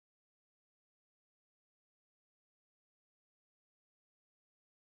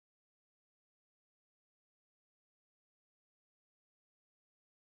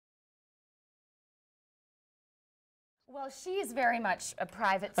Well, she's very much a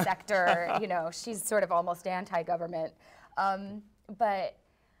private sector, you know, she's sort of almost anti-government. But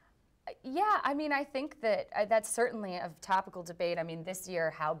yeah, I mean, I think that that's certainly a topical debate. I mean, this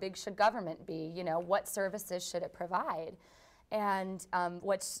year, how big should government be? You know, what services should it provide? And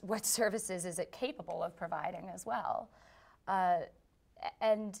what services is it capable of providing as well?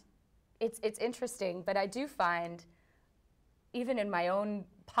 And it's interesting, but I do find, even in my own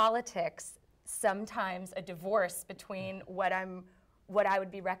politics, sometimes a divorce between what I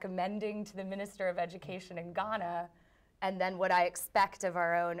would be recommending to the Minister of Education in Ghana and then what I expect of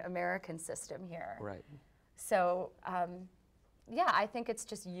our own American system here. Right. So, yeah, I think it's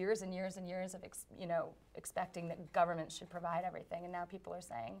just years and years and years of expecting that government should provide everything, and now people are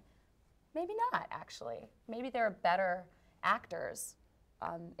saying, maybe not, actually. Maybe there are better actors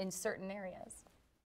in certain areas.